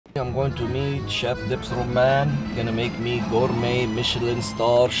I'm going to meet Chef Dips Roman. Gonna make me gourmet Michelin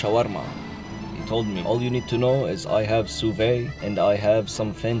Star Shawarma. He told me, all you need to know is I have sous vide and I have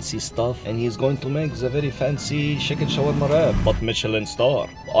some fancy stuff, and he's going to make the very fancy chicken shawarma wrap, but Michelin Star.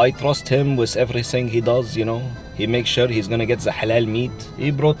 I trust him with everything he does, you know. He makes sure he's gonna get the halal meat.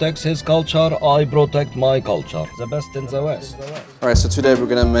 He protects his culture, I protect my culture. The best in the West. Alright, so today we're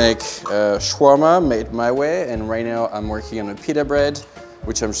gonna make shawarma made my way, and right now I'm working on a pita bread,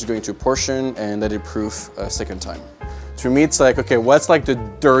 which I'm just going to portion and let it proof a second time. To me, it's like, okay, what's like the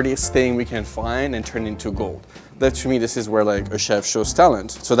dirtiest thing we can find and turn into gold? That to me, this is where like a chef shows talent.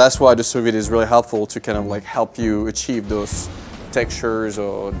 So that's why the sous vide is really helpful to kind of like help you achieve those textures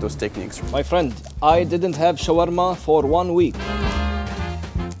or those techniques. My friend, I didn't have shawarma for 1 week.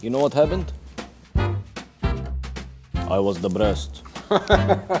 You know what happened? I was the breast. I'm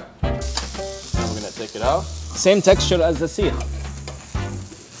gonna take it out. Same texture as the seah.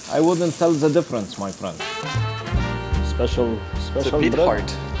 I wouldn't tell the difference, my friend. Special It's a bit bread. hard.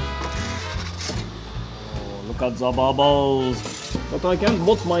 Oh, look at the bubbles. But I can't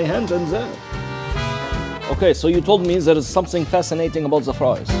put my hand in there. Okay, so you told me there is something fascinating about the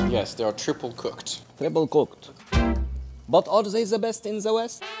fries. Yes, they are triple cooked. Triple cooked. But are they the best in the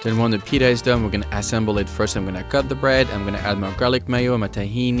West? Then when the pita is done, we're gonna assemble it first. I'm gonna cut the bread. I'm gonna add my garlic mayo, my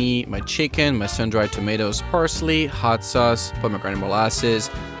tahini, my chicken, my sun-dried tomatoes, parsley, hot sauce, pomegranate molasses,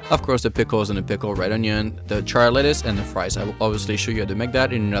 of course the pickles and the pickled red onion, the chard lettuce, and the fries. I will obviously show you how to make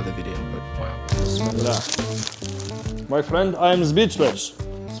that in another video, but wow. My friend, I am speechless.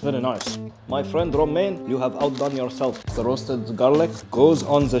 It's very nice. My friend Romain, you have outdone yourself. The roasted garlic goes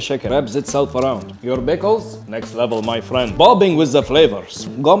on the shaker, wraps itself around. Your pickles, next level, my friend. Bobbing with the flavors,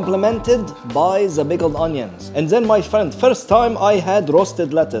 complemented by the pickled onions. And then, my friend, first time I had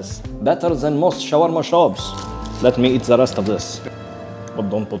roasted lettuce. Better than most shawarma shops. Let me eat the rest of this. But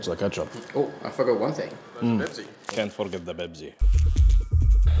don't put the ketchup. Oh, I forgot one thing. Pepsi. Can't forget the Pepsi.